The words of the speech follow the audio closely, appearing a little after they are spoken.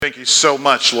Thank you so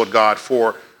much, Lord God,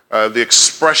 for the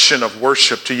expression of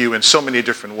worship to you in so many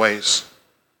different ways.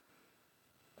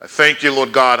 I thank you,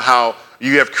 Lord God, how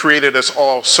you have created us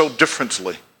all so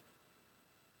differently,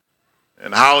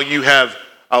 and how you have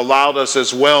allowed us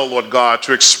as well, Lord God,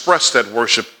 to express that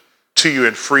worship to you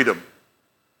in freedom.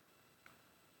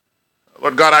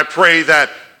 Lord God, I pray that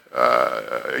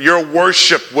your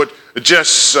worship would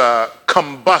just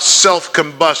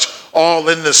self-combust all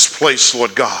in this place,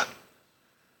 Lord God.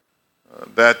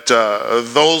 That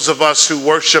those of us who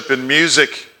worship in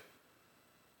music,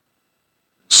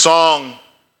 song,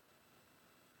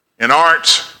 in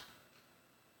art,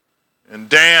 in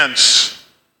dance,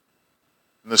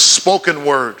 in the spoken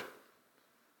word,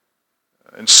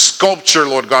 in sculpture,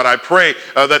 Lord God, I pray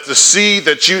that the seed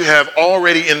that you have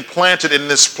already implanted in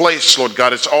this place, Lord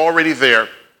God, it's already there.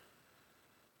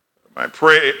 My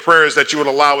prayer is that you would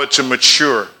allow it to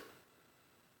mature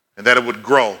and that it would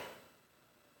grow,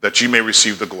 that you may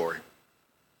receive the glory.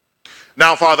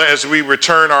 Now, Father, as we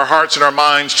return our hearts and our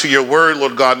minds to your word,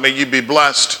 Lord God, may you be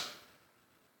blessed.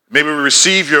 May we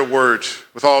receive your word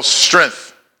with all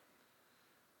strength.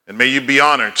 And may you be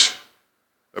honored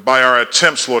by our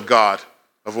attempts, Lord God,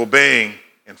 of obeying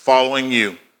and following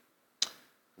you.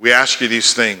 We ask you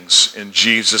these things in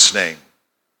Jesus' name.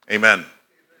 Amen. A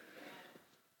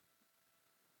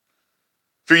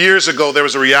few years ago, there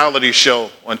was a reality show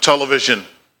on television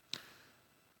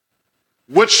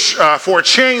which for a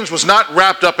change was not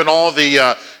wrapped up in all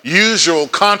the usual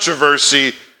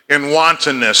controversy and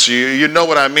wantonness. You know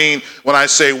what I mean when I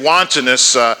say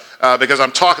wantonness, because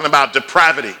I'm talking about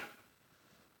depravity.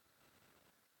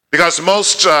 Because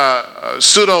most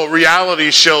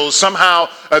pseudo-reality shows, somehow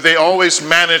they always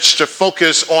manage to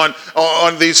focus on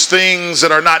these things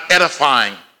that are not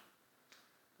edifying.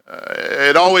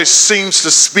 It always seems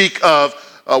to speak of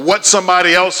what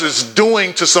somebody else is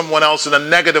doing to someone else in a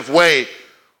negative way,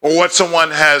 or what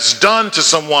someone has done to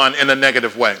someone in a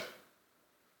negative way.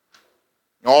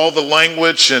 All the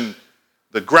language and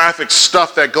the graphic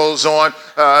stuff that goes on,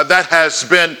 that has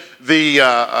been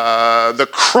the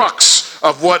crux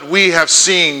of what we have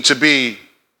seen to be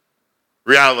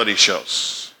reality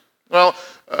shows. Well,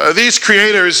 these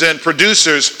creators and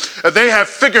producers, they have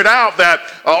figured out that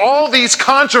all these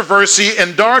controversy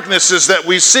and darknesses that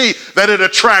we see, that it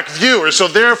attract viewers. So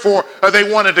therefore,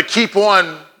 they wanted to keep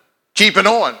on keeping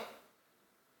on.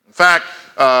 In fact,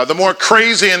 the more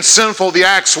crazy and sinful the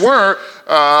acts were,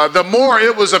 the more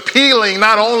it was appealing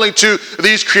not only to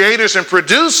these creators and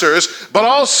producers, but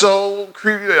also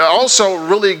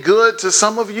really good to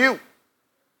some of you.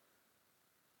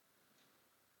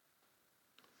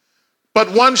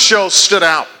 But one show stood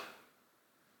out.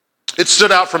 It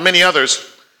stood out from many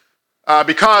others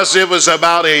because it was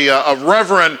about a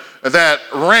reverend that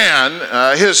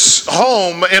ran his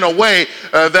home in a way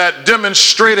that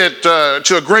demonstrated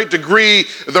to a great degree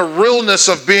the realness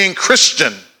of being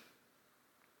Christian.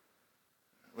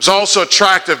 It was also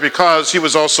attractive because he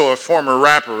was also a former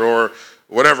rapper, or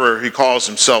whatever he calls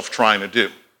himself trying to do.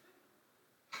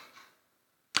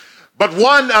 But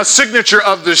one signature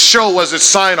of this show was its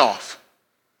sign-off.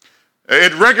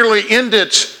 It regularly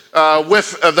ended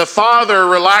with the father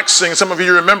relaxing. Some of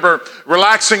you remember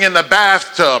relaxing in the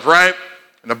bathtub, right?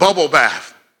 In a bubble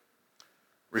bath.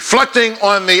 Reflecting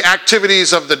on the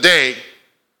activities of the day.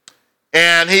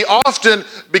 And he often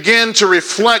began to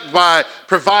reflect by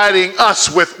providing us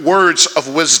with words of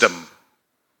wisdom.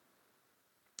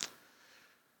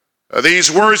 These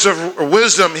words of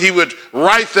wisdom, he would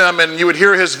write them and you would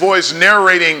hear his voice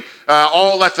narrating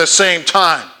all at the same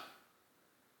time.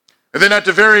 And then at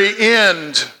the very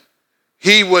end,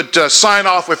 he would sign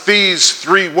off with these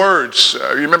three words.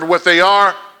 You remember what they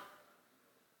are?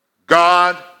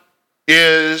 God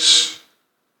is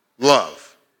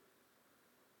love.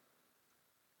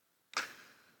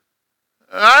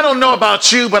 I don't know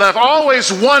about you, but I've always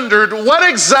wondered, what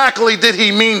exactly did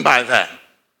he mean by that?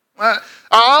 I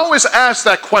always ask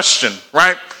that question,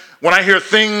 right? When I hear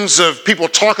things of people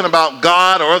talking about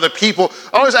God or other people,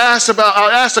 I always ask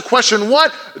the question,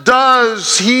 what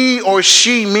does he or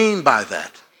she mean by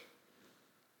that?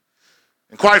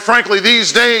 And quite frankly,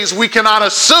 these days, we cannot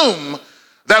assume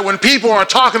that when people are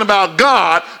talking about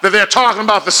God, that they're talking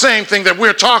about the same thing that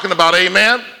we're talking about,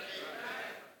 amen?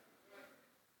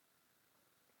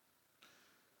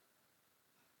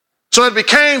 So it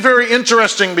became very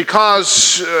interesting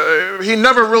because he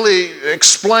never really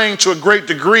explained to a great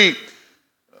degree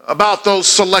about those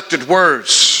selected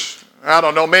words. I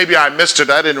don't know, maybe I missed it.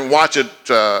 I didn't watch it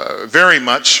very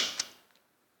much.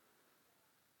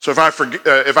 So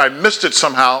if I missed it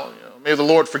somehow, may the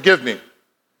Lord forgive me.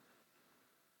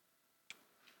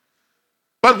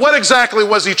 But what exactly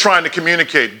was he trying to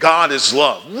communicate? God is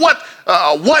love.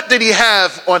 What did he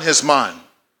have on his mind?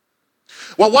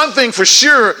 Well, one thing for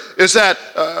sure is that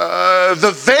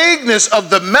the vagueness of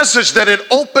the message that it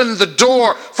opened the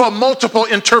door for multiple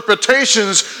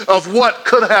interpretations of what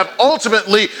could have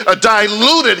ultimately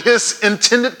diluted his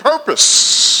intended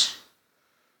purpose.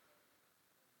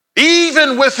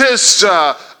 Even with his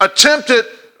attempt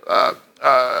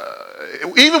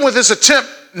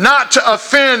not to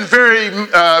offend very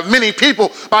many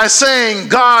people by saying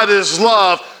God is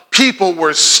love, people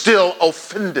were still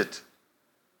offended.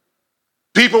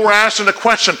 People were asking the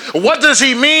question, what does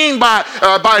he mean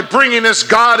by bringing this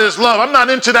God is love? I'm not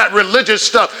into that religious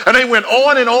stuff. And they went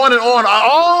on and on and on,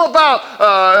 all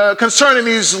about concerning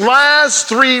these last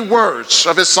three words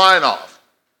of his sign-off.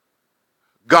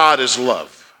 God is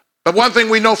love. But one thing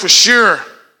we know for sure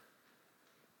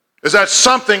is that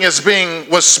something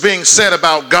was being said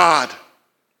about God.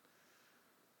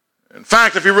 In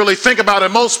fact, if you really think about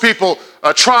it, most people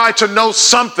try to know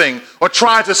something or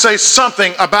try to say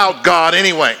something about God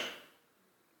anyway.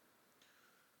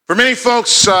 For many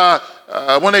folks,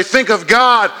 when they think of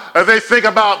God, they think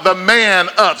about the man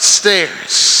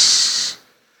upstairs,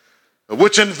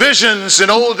 which envisions an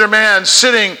older man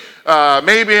sitting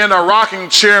maybe in a rocking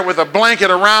chair with a blanket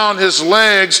around his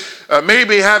legs,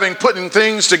 maybe putting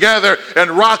things together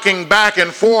and rocking back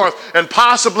and forth and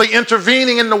possibly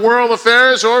intervening in the world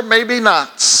affairs, or maybe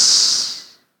not.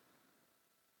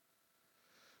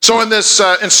 So in this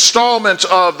installment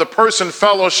of the Person,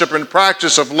 Fellowship, and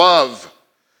Practice of Love,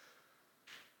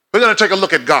 we're going to take a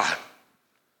look at God.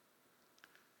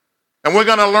 And we're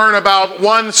going to learn about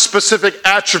one specific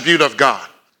attribute of God.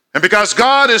 And because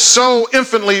God is so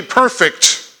infinitely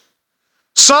perfect,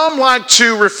 some like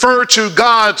to refer to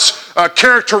God's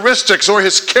characteristics or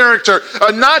his character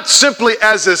not simply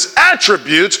as his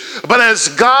attributes, but as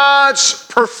God's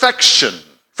perfection.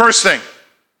 First thing,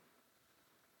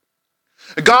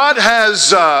 God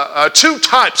has two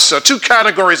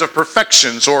categories of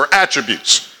perfections or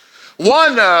attributes.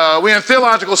 One, we in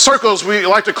theological circles, we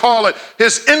like to call it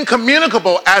his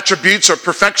incommunicable attributes or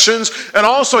perfections, and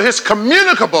also his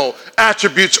communicable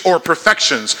attributes or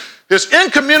perfections. His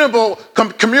incommunicable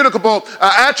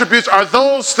attributes are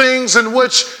those things in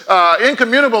which,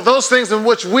 those things in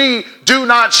which we do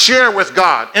not share with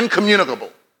God, incommunicable.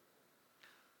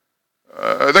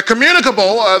 The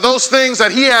communicable, those things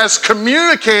that he has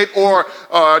communicated or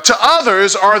to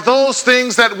others, are those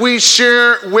things that we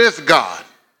share with God.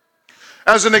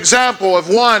 As an example of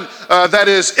one that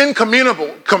is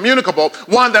incommunicable,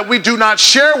 one that we do not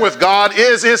share with God,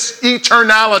 is his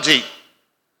eternality.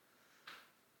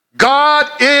 God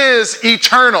is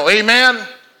eternal, amen?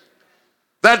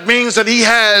 That means that he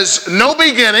has no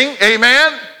beginning,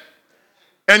 amen?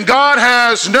 And God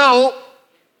has no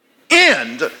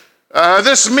end.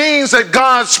 This means that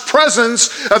God's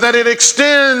presence, that it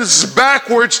extends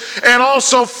backwards and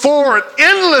also forward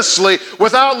endlessly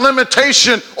without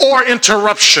limitation or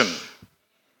interruption.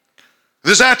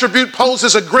 This attribute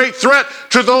poses a great threat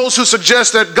to those who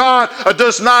suggest that God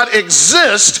does not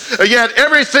exist, yet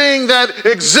everything that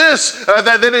exists,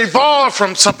 that evolved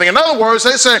from something. In other words,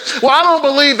 they say, well, I don't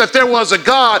believe that there was a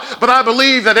God, but I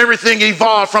believe that everything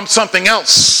evolved from something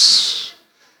else.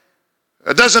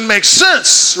 It doesn't make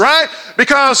sense, right?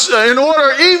 Because in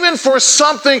order even for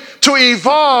something to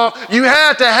evolve, you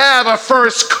had to have a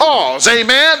first cause,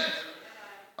 amen?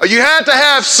 You had to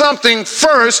have something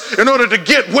first in order to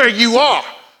get where you are.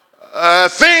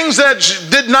 Things that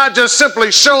did not just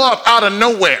simply show up out of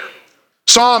nowhere.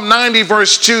 Psalm 90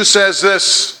 verse 2 says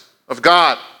this of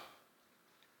God.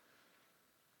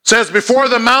 It says, before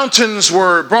the mountains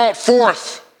were brought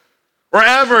forth,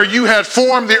 wherever you had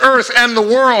formed the earth and the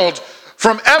world,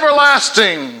 from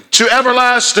everlasting to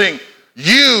everlasting,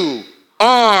 you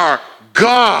are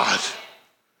God.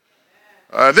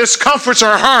 This comforts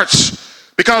our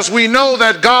hearts because we know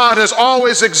that God has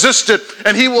always existed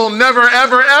and he will never,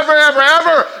 ever, ever, ever,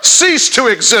 ever cease to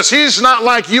exist. He's not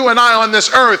like you and I on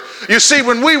this earth. You see,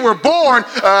 when we were born,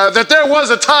 that there was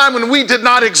a time when we did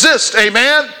not exist.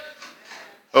 Amen?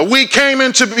 We came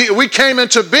into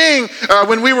being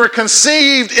when we were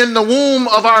conceived in the womb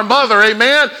of our mother,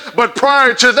 amen? But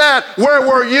prior to that, where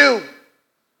were you?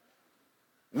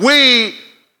 We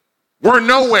were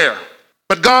nowhere.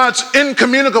 But God's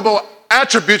incommunicable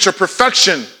attributes of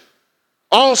perfection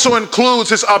also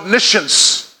includes his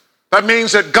omniscience. That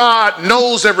means that God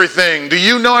knows everything. Do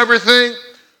you know everything?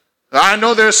 I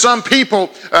know there's some people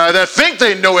that think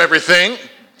they know everything.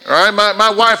 All right,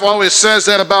 my wife always says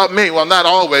that about me. Well, not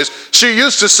always. She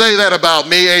used to say that about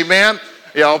me, amen.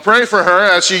 Y'all pray for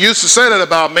her, as she used to say that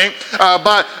about me.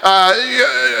 But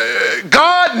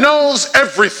God knows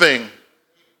everything.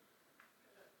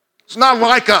 It's not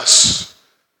like us.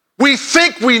 We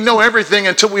think we know everything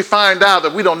until we find out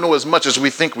that we don't know as much as we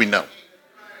think we know.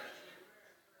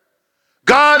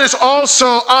 God is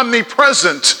also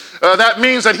omnipresent. That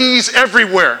means that he's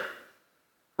everywhere.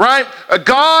 Right?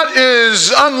 God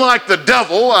is unlike the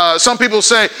devil. Some people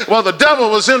say, well, the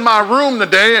devil was in my room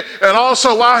today, and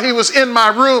also while he was in my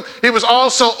room, he was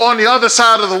also on the other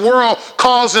side of the world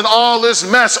causing all this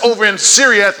mess over in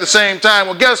Syria at the same time.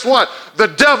 Well, guess what? The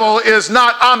devil is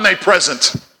not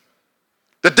omnipresent.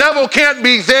 The devil can't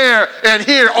be there and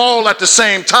here all at the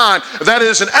same time. That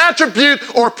is an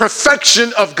attribute or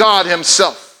perfection of God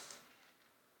himself.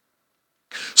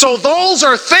 So those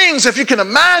are things, if you can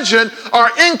imagine,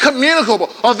 are incommunicable.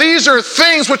 Or these are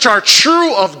things which are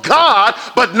true of God,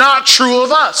 but not true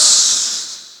of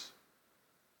us.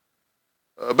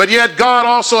 But yet God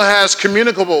also has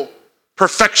communicable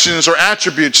perfections or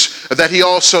attributes that he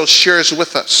also shares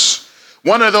with us.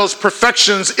 One of those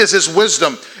perfections is his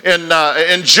wisdom.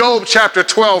 In Job chapter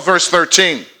 12, verse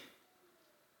 13,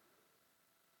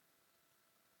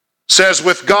 says,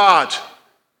 with God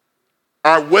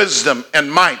are wisdom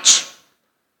and might.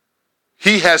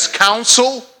 He has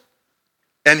counsel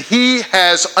and he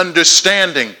has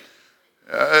understanding.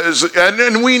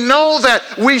 And we know that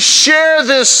we share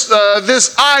this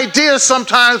idea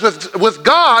sometimes with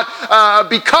God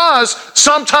because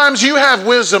sometimes you have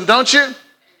wisdom, don't you?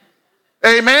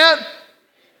 Amen?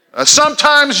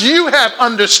 Sometimes you have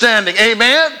understanding.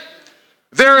 Amen?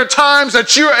 There are times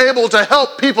that you're able to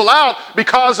help people out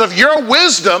because of your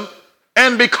wisdom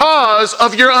and because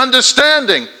of your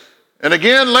understanding. And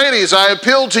again, ladies, I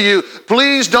appeal to you,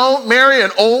 please don't marry an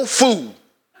old fool.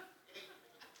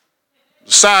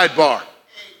 Sidebar.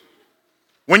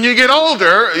 When you get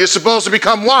older, you're supposed to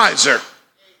become wiser.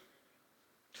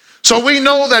 So we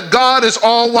know that God is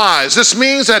all wise. This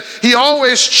means that he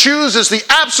always chooses the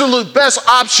absolute best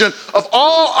option of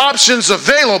all options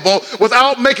available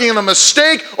without making a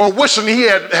mistake or wishing he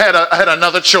had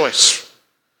another choice.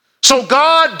 So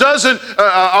God doesn't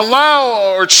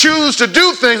allow or choose to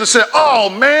do things and say, oh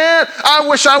man, I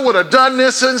wish I would have done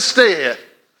this instead.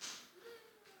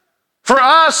 For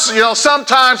us,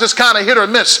 sometimes it's kind of hit or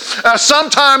miss.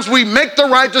 Sometimes we make the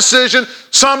right decision.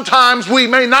 Sometimes we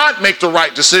may not make the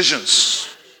right decisions.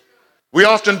 We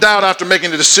often doubt after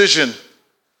making a decision,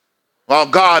 well,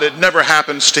 God, it never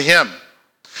happens to him.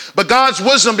 But God's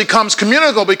wisdom becomes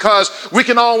communicable because we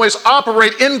can always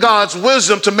operate in God's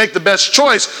wisdom to make the best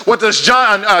choice. What does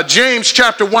James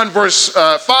chapter 1 verse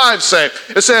 5 say?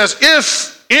 It says,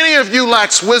 if any of you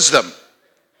lacks wisdom,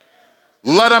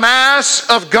 let him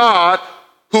ask of God,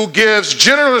 who gives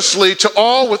generously to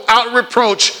all without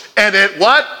reproach, and it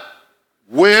what?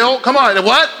 Will, come on, it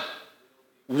what?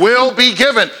 Will be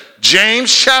given.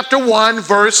 James chapter 1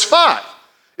 verse 5.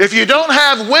 If you don't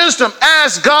have wisdom,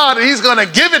 ask God and he's going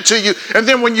to give it to you. And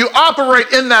then when you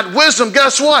operate in that wisdom,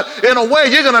 guess what? In a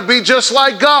way, you're going to be just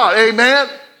like God. Amen?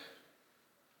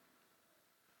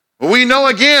 We know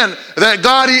again that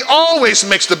God, he always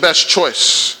makes the best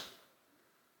choice.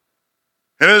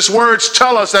 And his words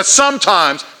tell us that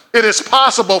sometimes it is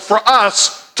possible for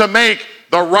us to make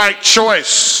the right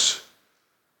choice.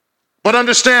 But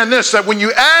understand this, that when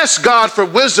you ask God for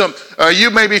wisdom, you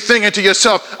may be thinking to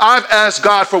yourself, I've asked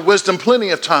God for wisdom plenty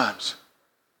of times.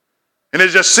 And it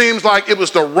just seems like it was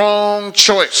the wrong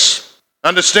choice.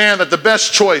 Understand that the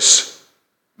best choice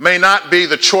may not be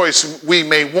the choice we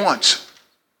may want.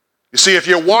 You see, if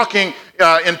you're walking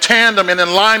in tandem and in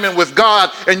alignment with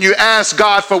God and you ask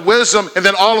God for wisdom and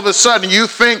then all of a sudden you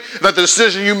think that the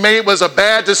decision you made was a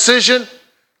bad decision,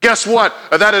 guess what?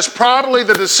 That is probably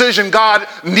the decision God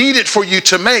needed for you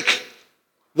to make.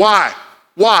 Why?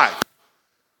 Why?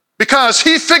 Because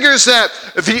he figures that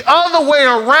the other way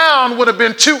around would have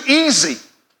been too easy.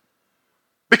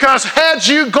 Because had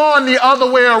you gone the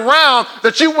other way around,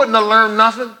 that you wouldn't have learned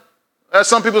nothing. As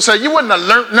some people say, you wouldn't have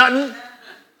learned nothing.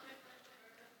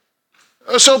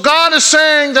 So God is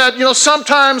saying that,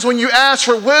 sometimes when you ask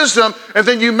for wisdom and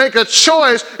then you make a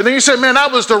choice and then you say, man,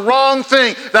 that was the wrong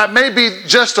thing. That may be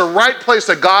just the right place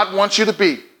that God wants you to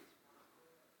be.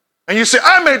 And you say,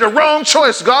 I made the wrong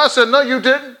choice. God said, no, you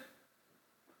didn't.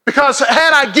 Because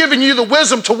had I given you the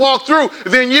wisdom to walk through,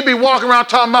 then you'd be walking around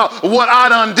talking about what I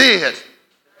done did.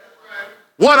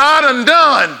 What I done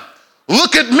done.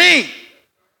 Look at me.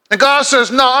 And God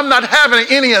says, no, I'm not having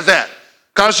any of that.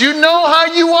 Because you know how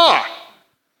you are.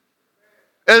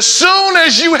 As soon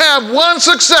as you have one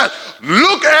success,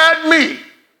 look at me.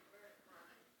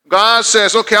 God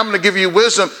says, okay, I'm going to give you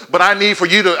wisdom, but I need for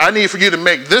you to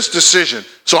make this decision.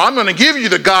 So I'm going to give you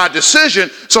the God decision.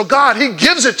 So God, he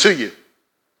gives it to you.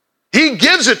 He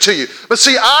gives it to you. But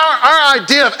see, our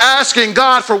idea of asking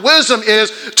God for wisdom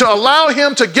is to allow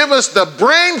him to give us the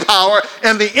brain power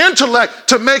and the intellect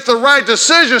to make the right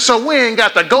decision so we ain't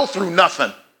got to go through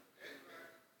nothing.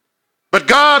 But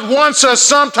God wants us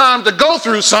sometime to go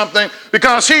through something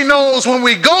because he knows when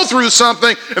we go through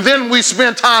something and then we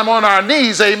spend time on our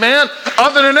knees, amen?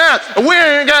 Other than that, we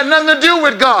ain't got nothing to do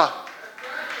with God.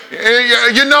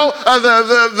 You know,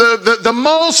 the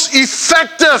most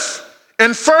effective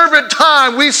and fervent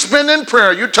time we spend in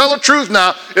prayer, you tell the truth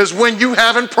now, is when you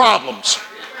having problems.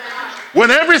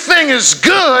 When everything is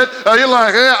good, you're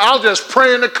like, hey, I'll just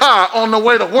pray in the car on the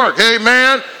way to work,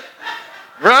 amen?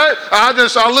 Right?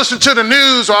 I'll listen to the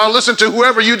news, or I'll listen to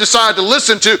whoever you decide to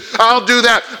listen to. I'll do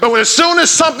that. But as soon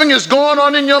as something is going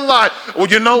on in your life, well,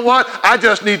 you know what? I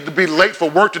just need to be late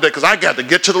for work today because I got to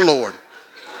get to the Lord.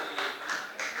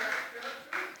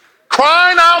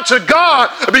 Crying out to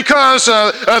God because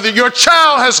your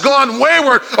child has gone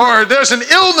wayward or there's an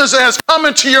illness that has come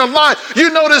into your life.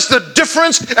 You notice the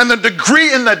difference and the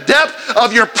degree and the depth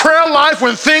of your prayer life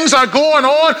when things are going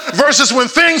on versus when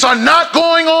things are not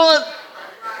going on.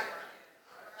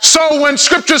 So when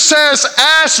scripture says,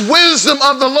 ask wisdom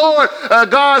of the Lord,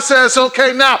 God says,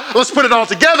 okay, now let's put it all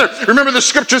together. Remember, the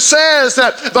scripture says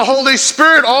that the Holy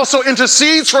Spirit also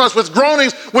intercedes for us with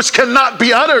groanings which cannot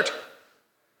be uttered.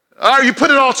 You put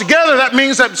it all together, that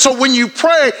means that so when you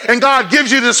pray and God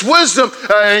gives you this wisdom,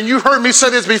 and you heard me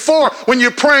say this before, when you're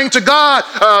praying to God,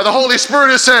 the Holy Spirit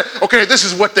has said, okay, this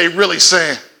is what they really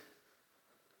saying.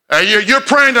 You're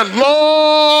praying to,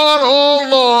 Lord, oh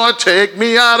Lord, take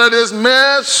me out of this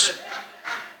mess.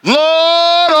 Lord,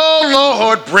 oh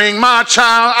Lord, bring my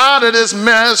child out of this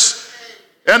mess.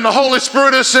 And the Holy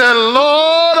Spirit has said,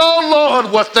 Lord, oh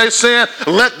Lord, what they saying,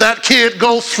 let that kid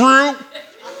go through.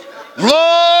 Lord,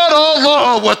 oh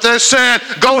Lord, what they're saying,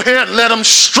 go ahead and let them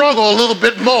struggle a little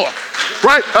bit more.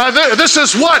 Right? This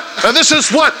is what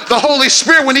the Holy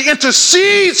Spirit, when he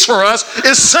intercedes for us,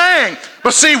 is saying.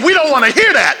 But see, we don't want to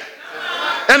hear that.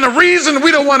 And the reason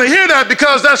we don't want to hear that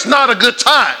because that's not a good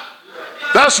time.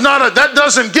 That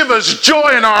doesn't give us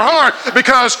joy in our heart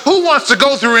because who wants to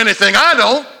go through anything? I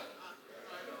don't.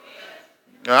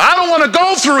 I don't want to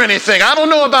go through anything. I don't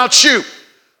know about you.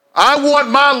 I want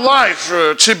my life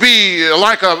to be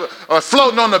like a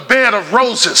floating on the bed of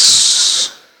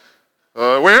roses,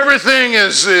 where everything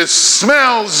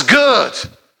smells good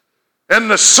and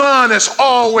the sun is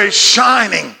always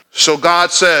shining. So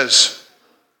God says,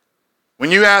 when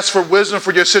you ask for wisdom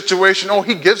for your situation,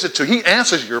 he gives it to you. He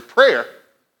answers your prayer.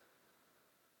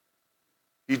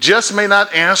 He just may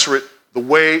not answer it the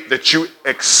way that you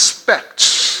expect.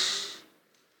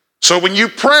 So when you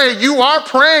pray, you are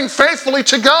praying faithfully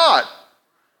to God.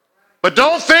 But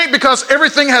don't think because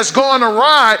everything has gone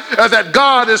awry that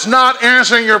God is not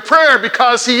answering your prayer,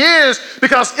 because he is,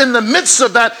 because in the midst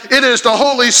of that, it is the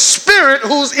Holy Spirit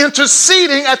who's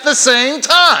interceding at the same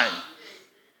time.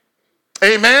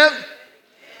 Amen?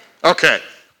 Okay.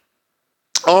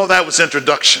 All that was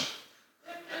introduction.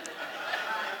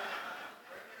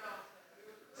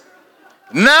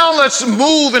 Now let's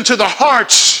move into the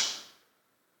heart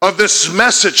of this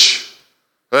message,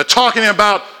 talking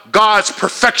about God's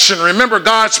perfection. Remember,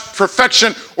 God's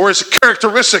perfection or his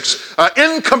characteristics,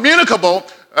 incommunicable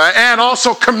and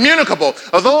also communicable.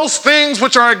 Those things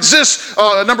which exist,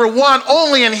 number one,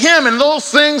 only in him, and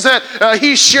those things that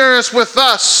he shares with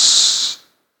us.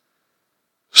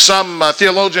 Some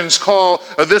theologians call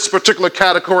this particular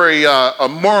category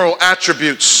moral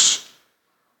attributes.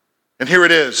 And here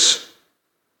it is.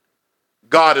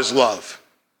 God is love.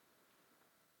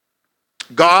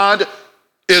 God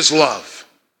is love.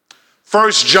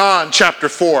 1 John chapter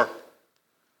 4,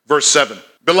 verse 7.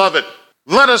 Beloved,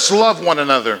 let us love one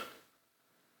another,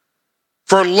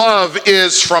 for love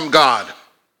is from God.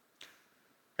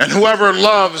 And whoever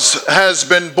loves has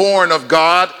been born of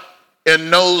God and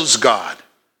knows God.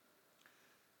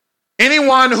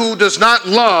 Anyone who does not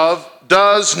love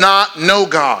does not know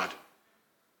God,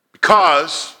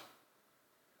 because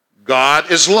God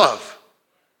is love.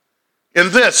 In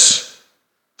this,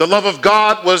 the love of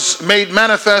God was made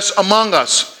manifest among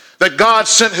us, that God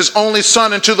sent his only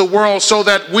Son into the world so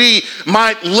that we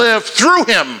might live through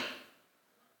him.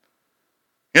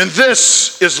 And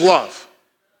this is love.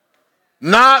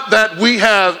 Not that we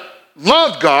have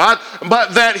loved God,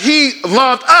 but that he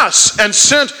loved us and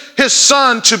sent his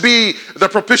Son to be the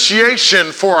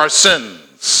propitiation for our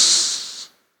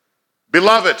sins.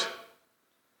 Beloved,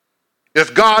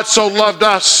 if God so loved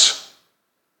us,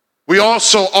 we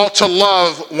also ought to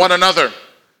love one another.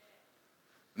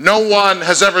 No one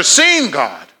has ever seen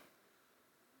God.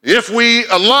 If we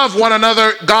love one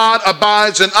another, God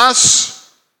abides in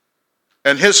us,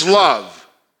 and his love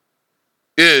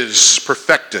is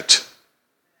perfected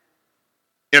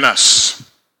in us.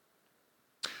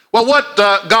 Well, what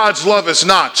God's love is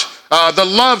not. The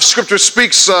love Scripture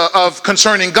speaks of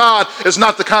concerning God is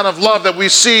not the kind of love that we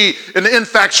see in the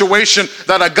infatuation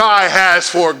that a guy has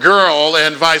for a girl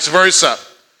and vice versa.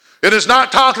 It is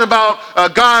not talking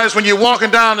about guys when you're walking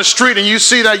down the street and you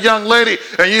see that young lady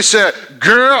and you say,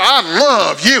 girl, I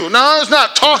love you. No, it's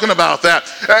not talking about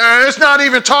that. It's not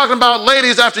even talking about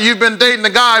ladies after you've been dating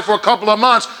a guy for a couple of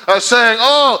months saying,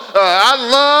 I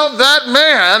love that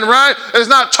man, right? It's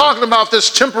not talking about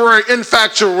this temporary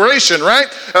infatuation,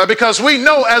 right? Because we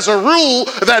know as a rule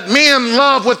that men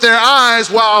love with their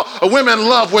eyes while women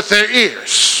love with their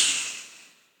ears.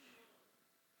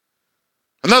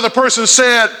 Another person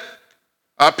said,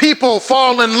 people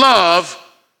fall in love,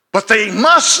 but they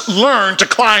must learn to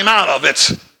climb out of it.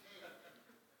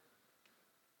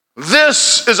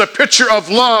 This is a picture of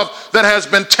love that has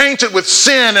been tainted with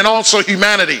sin and also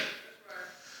humanity.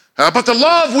 But the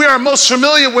love we are most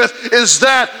familiar with is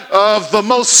that of the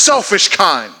most selfish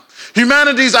kind.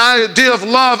 Humanity's idea of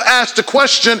love asks the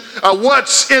question,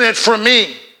 what's in it for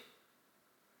me?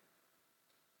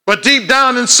 But deep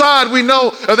down inside, we know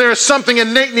there is something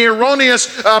innately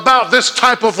erroneous about this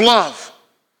type of love.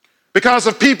 Because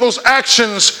of people's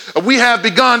actions, we have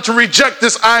begun to reject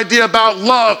this idea about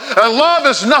love. Love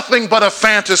is nothing but a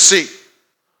fantasy.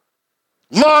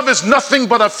 Love is nothing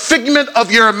but a figment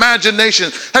of your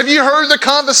imagination. Have you heard the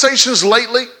conversations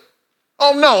lately?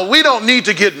 Oh no, we don't need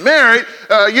to get married.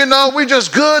 We're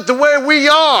just good the way we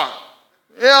are.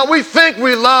 Yeah, we think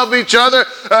we love each other.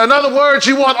 In other words,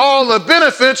 you want all the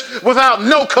benefits without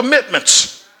no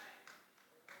commitments.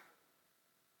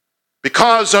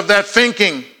 Because of that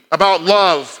thinking about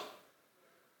love,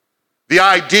 the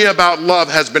idea about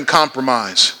love has been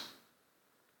compromised.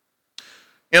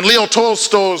 In Leo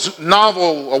Tolstoy's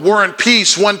novel, War and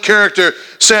Peace, one character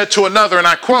said to another, and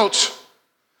I quote,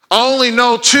 I only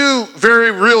know two very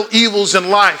real evils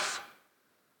in life,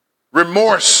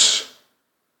 remorse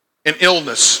and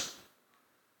illness.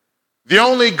 The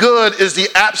only good is the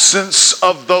absence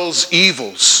of those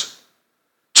evils.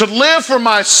 To live for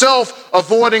myself,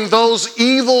 avoiding those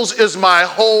evils is my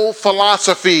whole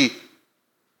philosophy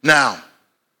now.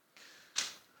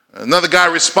 Another guy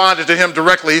responded to him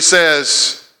directly. He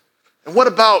says, and what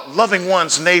about loving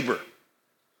one's neighbor?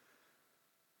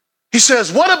 He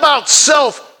says, what about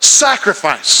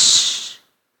self-sacrifice?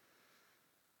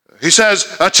 He says,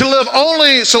 to live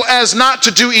only so as not to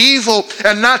do evil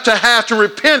and not to have to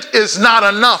repent is not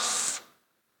enough.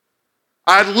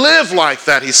 I live like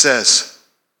that, he says.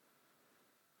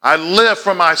 I live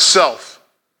for myself,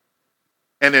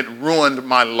 and it ruined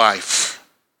my life.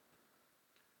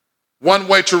 One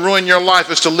way to ruin your life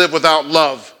is to live without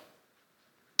love,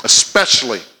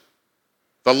 especially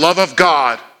the love of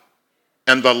God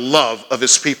and the love of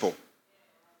his people.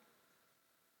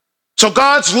 So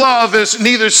God's love is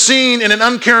neither seen in an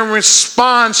uncaring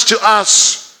response to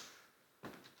us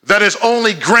that is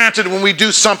only granted when we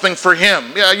do something for him.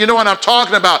 Yeah, you know what I'm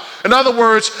talking about. In other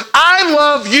words, I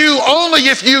love you only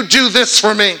if you do this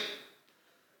for me.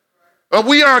 But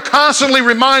we are constantly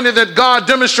reminded that God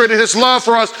demonstrated his love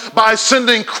for us by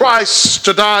sending Christ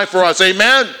to die for us.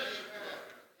 Amen?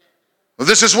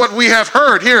 This is what we have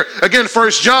heard here. Again,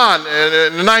 1 John,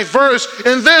 in the 9th verse.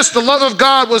 In this, the love of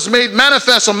God was made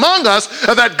manifest among us,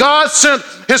 that God sent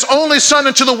his only Son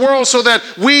into the world so that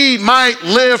we might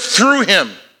live through him.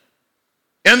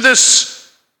 And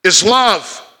this is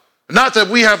love. Not that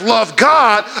we have loved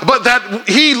God, but that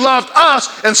he loved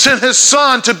us and sent his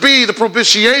Son to be the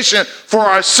propitiation for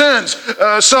our sins.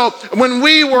 So when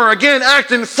we were again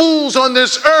acting fools on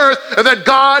this earth, that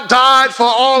God died for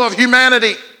all of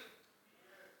humanity.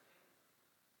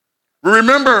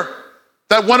 Remember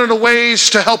that one of the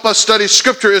ways to help us study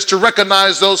Scripture is to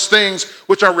recognize those things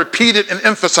which are repeated and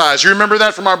emphasized. You remember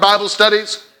that from our Bible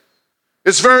studies?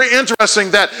 It's very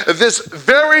interesting that this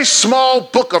very small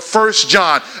book of 1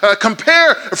 John,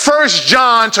 compare 1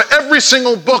 John to every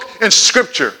single book in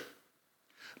Scripture.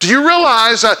 Do you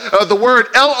realize the word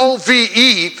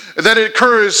L-O-V-E, that it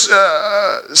occurs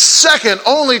second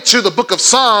only to the book of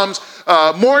Psalms,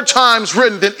 more times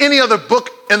written than any other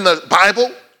book in the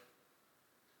Bible?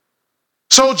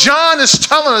 So John is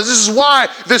telling us, this is why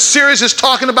this series is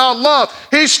talking about love.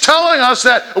 He's telling us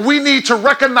that we need to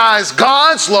recognize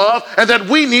God's love and that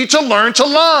we need to learn to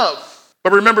love.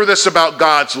 But remember this about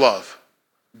God's love.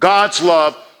 God's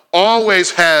love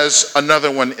always has another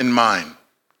one in mind.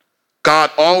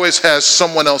 God always has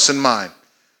someone else in mind.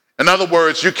 In other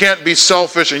words, you can't be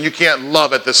selfish and you can't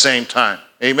love at the same time.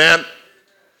 Amen?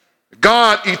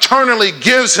 God eternally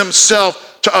gives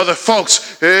himself to other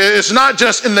folks. It's not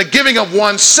just in the giving of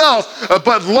oneself,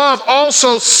 but love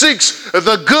also seeks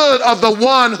the good of the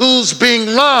one who's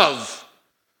being loved.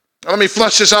 Let me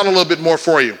flesh this out a little bit more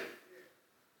for you.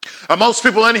 Most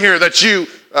people in here that you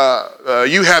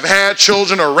have had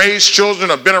children or raised children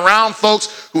or been around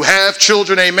folks who have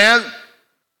children, amen?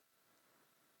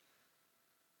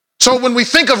 So when we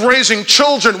think of raising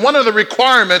children, one of the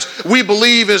requirements we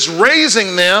believe is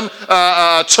raising them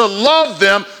to love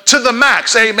them to the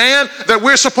max, amen? That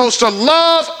we're supposed to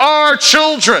love our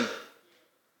children.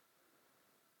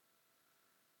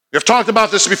 We've talked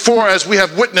about this before as we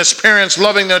have witnessed parents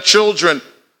loving their children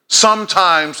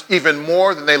sometimes even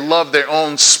more than they love their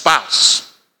own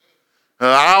spouse.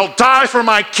 I'll die for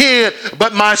my kid,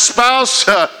 but my spouse,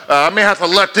 I may have to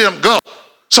let them go.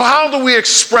 So how do we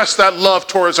express that love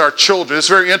towards our children? It's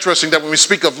very interesting that when we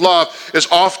speak of love,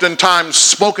 it's oftentimes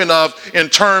spoken of in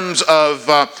terms of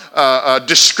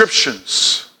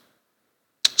descriptions.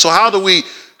 So how do we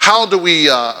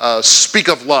speak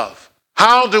of love?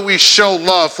 How do we show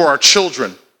love for our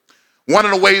children? One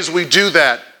of the ways we do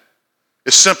that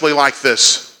is simply like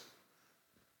this: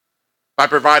 by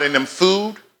providing them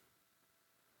food,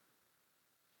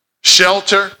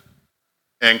 shelter,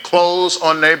 and clothes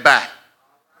on their back.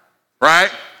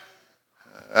 Right?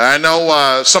 I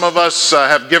know some of us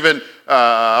have given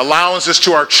allowances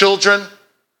to our children.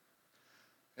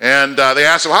 And they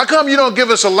ask them, how come you don't give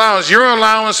us allowance? Your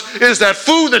allowance is that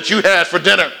food that you had for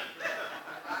dinner.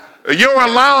 Your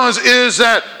allowance is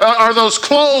that are those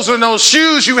clothes and those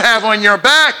shoes you have on your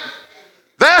back.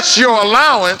 That's your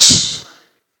allowance.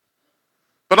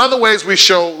 But other ways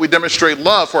we demonstrate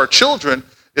love for our children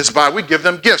is by we give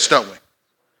them gifts, don't we?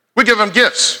 We give them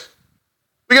gifts.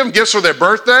 We give them gifts for their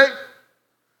birthday.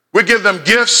 We give them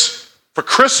gifts for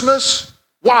Christmas.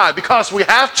 Why? Because we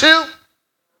have to?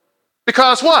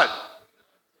 Because what?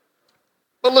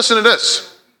 Well, listen to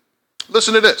this.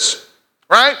 Listen to this,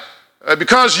 right?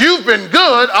 Because you've been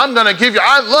good, I'm going to give you,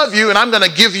 I love you, and I'm going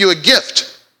to give you a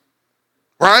gift,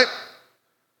 right?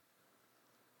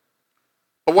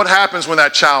 But what happens when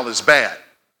that child is bad?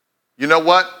 You know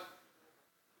what?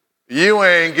 You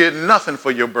ain't getting nothing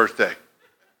for your birthday.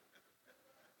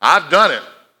 I've done it.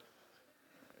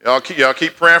 Y'all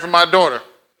keep praying for my daughter.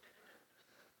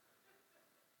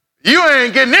 You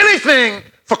ain't getting anything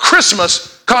for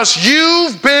Christmas because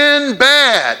you've been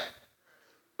bad.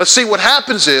 But see, what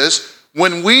happens is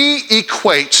when we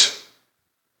equate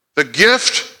the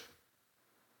gift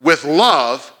with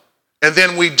love and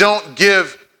then we don't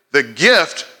give the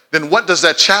gift, then what does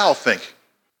that child think?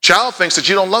 Child thinks that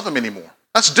you don't love him anymore.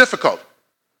 That's difficult.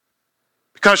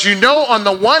 Because you know on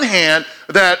the one hand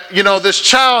that, this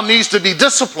child needs to be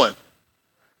disciplined.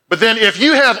 But then if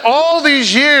you have all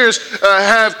these years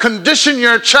have conditioned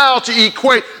your child to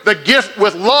equate the gift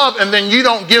with love and then you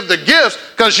don't give the gifts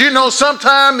because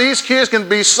sometimes these kids can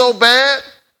be so bad.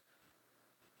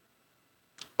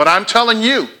 But I'm telling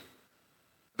you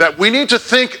that we need to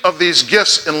think of these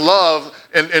gifts in love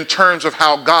in terms of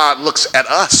how God looks at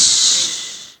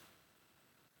us.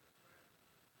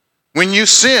 When you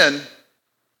sin,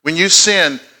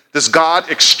 does God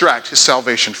extract his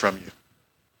salvation from you?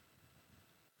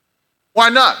 Why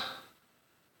not?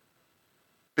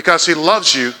 Because he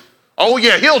loves you. Oh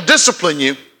yeah, he'll discipline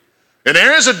you. And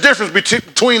there is a difference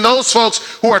between those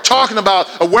folks who are talking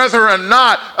about whether or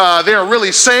not they're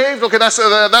really saved. Okay, that's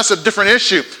a different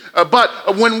issue.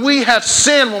 But when we have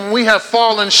sinned, when we have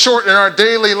fallen short in our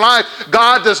daily life,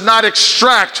 God does not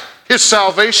extract his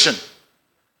salvation.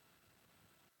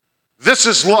 This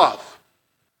is love.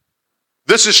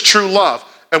 This is true love,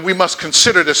 and we must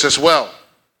consider this as well.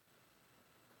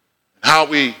 How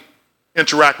we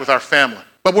interact with our family.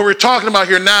 But what we're talking about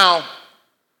here now,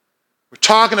 we're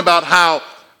talking about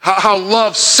how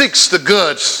love seeks the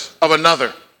goods of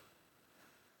another.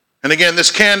 And again, this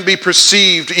can be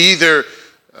perceived either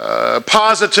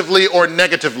positively or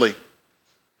negatively.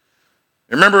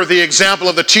 Remember the example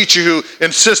of the teacher who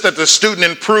insists that the student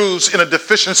improves in a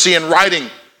deficiency in writing.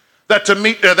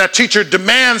 That teacher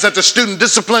demands that the student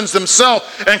disciplines themselves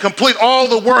and complete all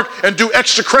the work and do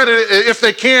extra credit if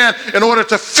they can in order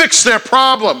to fix their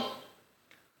problem.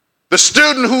 The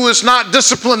student who is not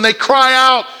disciplined, they cry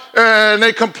out and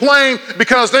they complain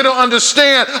because they don't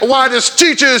understand why this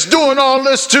teacher is doing all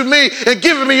this to me and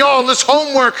giving me all this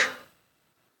homework.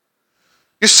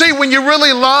 You see, when you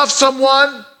really love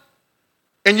someone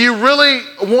and you really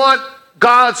want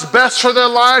God's best for their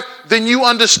life, then you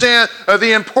understand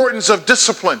the importance of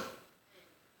discipline.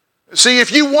 See,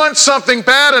 if you want something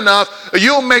bad enough,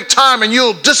 you'll make time and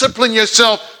you'll discipline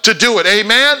yourself to do it.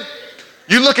 Amen?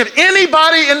 You look at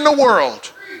anybody in the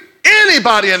world.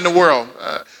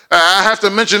 I have to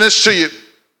mention this to you.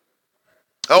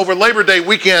 Over Labor Day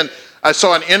weekend, I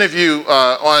saw an interview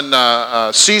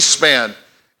on C-SPAN,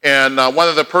 and one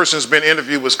of the persons being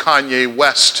interviewed was Kanye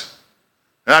West.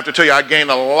 And I have to tell you, I gained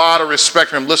a lot of respect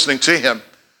from listening to him.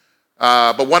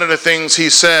 But one of the things he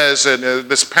says in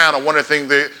this panel, one of the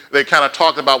things they kind of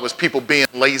talked about was people being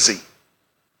lazy,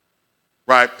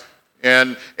 right?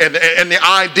 And the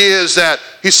idea is that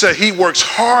he said he works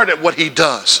hard at what he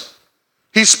does.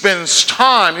 He spends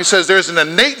time. He says there's an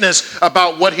innateness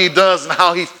about what he does and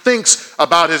how he thinks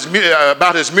about his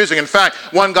music. In fact,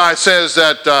 one guy says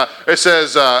that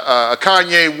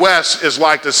Kanye West is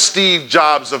like the Steve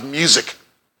Jobs of music.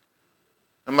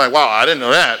 I'm like, wow, I didn't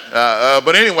know that.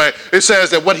 But anyway, it says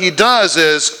that what he does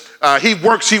is he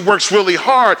works really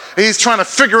hard. And he's trying to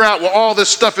figure out where all this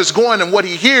stuff is going and what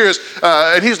he hears.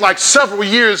 And he's like several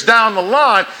years down the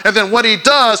line. And then what he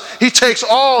does, he takes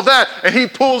all that and he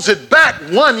pulls it back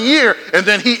 1 year. And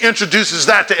then he introduces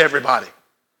that to everybody.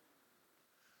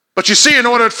 But you see, in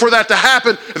order for that to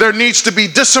happen, there needs to be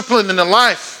discipline in the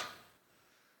life.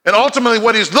 And ultimately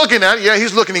what he's looking at,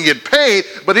 he's looking to get paid,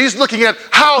 but he's looking at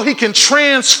how he can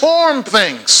transform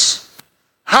things.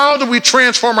 How do we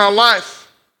transform our life?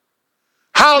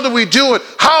 How do we do it?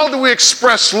 How do we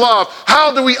express love?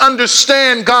 How do we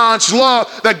understand God's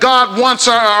love, that God wants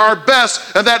our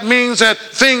best, and that means that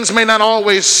things may not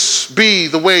always be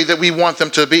the way that we want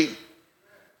them to be?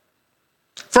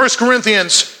 1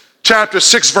 Corinthians chapter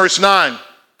 6, verse 9.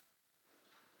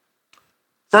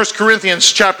 1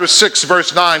 Corinthians chapter 6,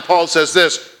 verse 9, Paul says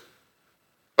this,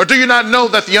 "Or do you not know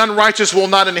that the unrighteous will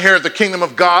not inherit the kingdom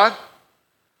of God?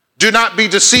 Do not be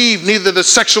deceived, neither the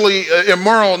sexually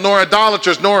immoral, nor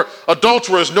idolaters, nor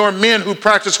adulterers, nor men who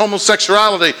practice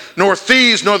homosexuality, nor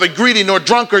thieves, nor the greedy, nor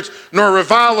drunkards, nor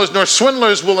revilers, nor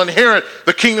swindlers will inherit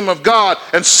the kingdom of God.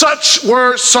 And such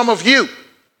were some of you.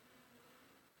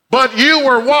 But you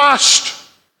were washed,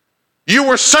 you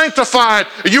were sanctified,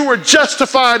 you were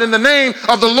justified in the name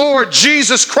of the Lord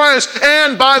Jesus Christ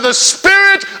and by the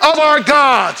Spirit of our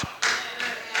God."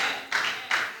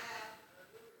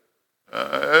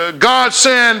 God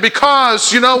saying,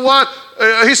 because, you know what?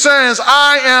 He says,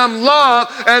 I am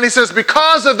love. And he says,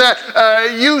 because of that,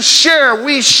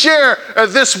 we share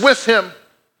this with him.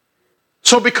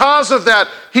 So because of that,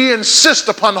 he insists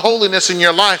upon holiness in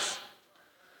your life.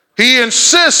 He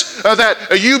insists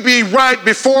that you be right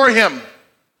before him.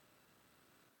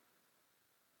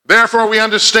 Therefore, we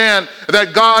understand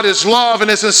that God is love, and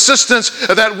his insistence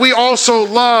that we also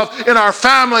love in our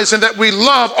families and that we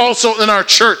love also in our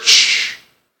church.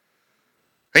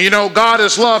 And you know, God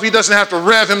is love. He doesn't have to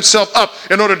rev himself up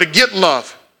in order to get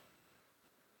love.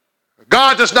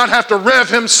 God does not have to rev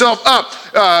himself up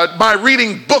by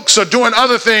reading books or doing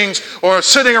other things or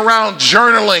sitting around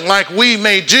journaling like we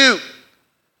may do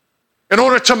in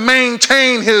order to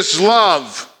maintain his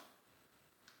love.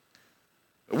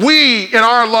 We, in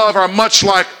our love, are much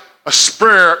like a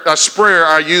sprayer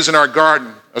I use in our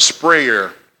garden, a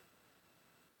sprayer.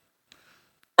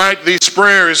 Right, these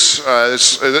sprayers,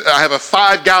 I have a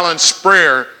 5-gallon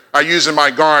sprayer I use in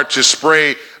my garden to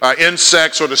spray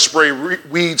insects or to spray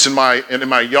weeds in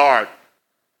my yard.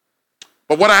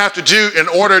 But what I have to do in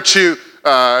order to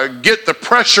get the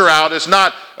pressure out is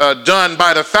not done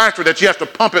by the factory, that you have to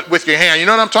pump it with your hand. You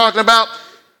know what I'm talking about?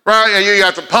 Right? You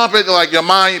have to pump it like your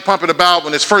mind. You pump it about,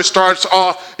 when it first starts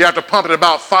off, you have to pump it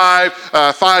about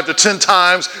 5 to 10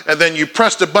 times, and then you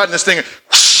press the button, this thing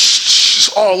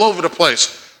is all over the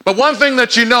place. But one thing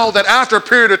that you know, that after a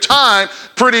period of time,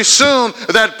 pretty soon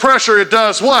that pressure, it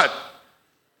does what?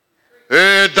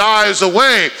 It dies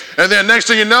away. And then next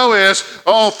thing you know is,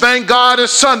 oh, thank God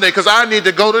it's Sunday because I need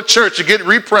to go to church to get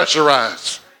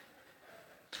repressurized.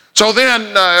 So then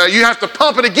you have to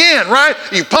pump it again, right?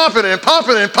 You pump it and pump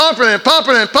it and pump it and pump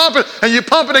it and pump it, and you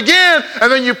pump it again,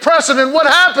 and then you press it, and what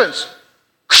happens?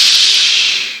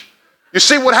 You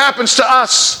see what happens to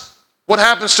us? What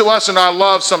happens to us in our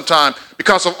love sometimes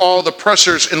because of all the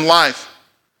pressures in life?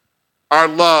 Our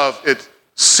love, it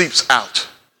seeps out.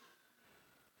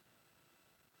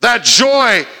 That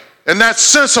joy and that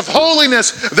sense of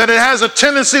holiness, that it has a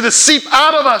tendency to seep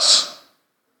out of us.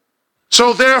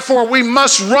 So therefore, we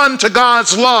must run to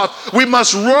God's love. We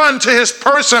must run to his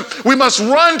person. We must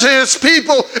run to his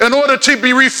people in order to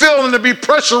be refilled and to be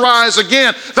pressurized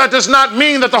again. That does not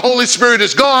mean that the Holy Spirit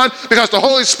is gone, because the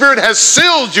Holy Spirit has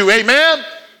sealed you. Amen?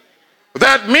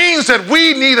 That means that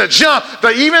we need a jump,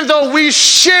 that even though we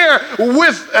share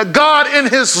with God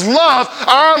in his love,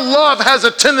 our love has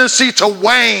a tendency to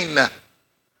wane.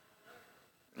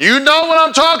 You know what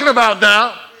I'm talking about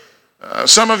now.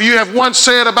 Some of you have once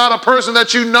said about a person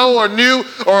that you know or knew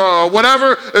or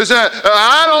whatever, is that,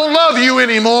 I don't love you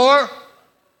anymore.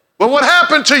 Well, what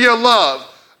happened to your love?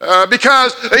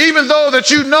 Because even though that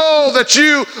you know that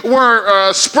you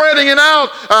were spreading it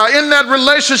out in that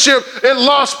relationship, it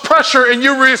lost pressure and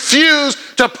you refuse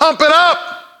to pump it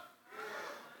up.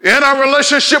 In our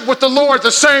relationship with the Lord,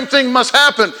 the same thing must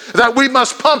happen, that we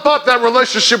must pump up that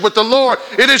relationship with the Lord.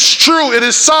 It is true, it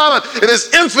is solid, it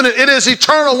is infinite, it is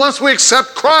eternal once we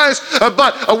accept Christ,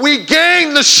 but we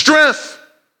gain the strength,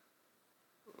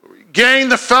 we gain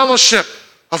the fellowship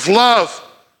of love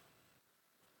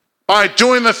by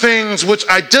doing the things which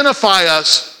identify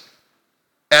us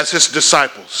as his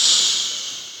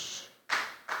disciples.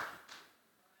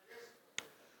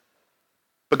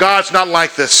 But God's not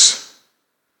like this.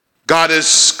 God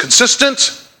is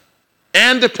consistent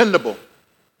and dependable.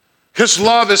 His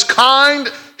love is kind.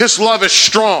 His love is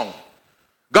strong.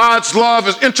 God's love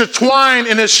is intertwined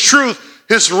in his truth,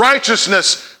 his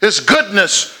righteousness, his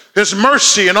goodness, his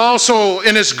mercy, and also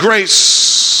in his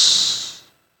grace.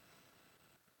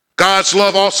 God's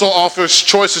love also offers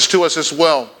choices to us as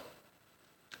well.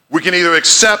 We can either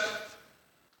accept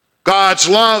God's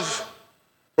love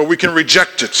or we can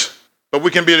reject it. But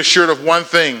we can be assured of one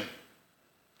thing,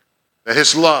 that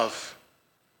his love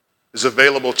is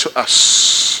available to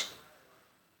us.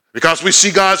 Because we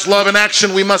see God's love in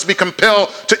action, we must be compelled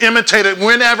to imitate it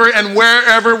whenever and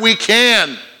wherever we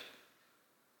can.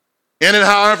 In it,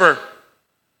 however,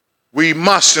 we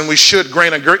must and we should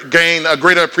gain a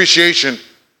greater appreciation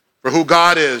for who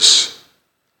God is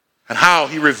and how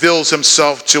he reveals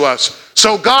himself to us.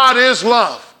 So God is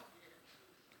love.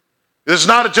 It is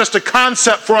not just a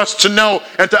concept for us to know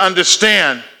and to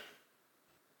understand,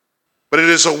 but it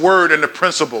is a word and a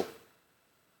principle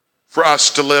for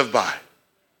us to live by.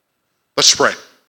 Let's pray.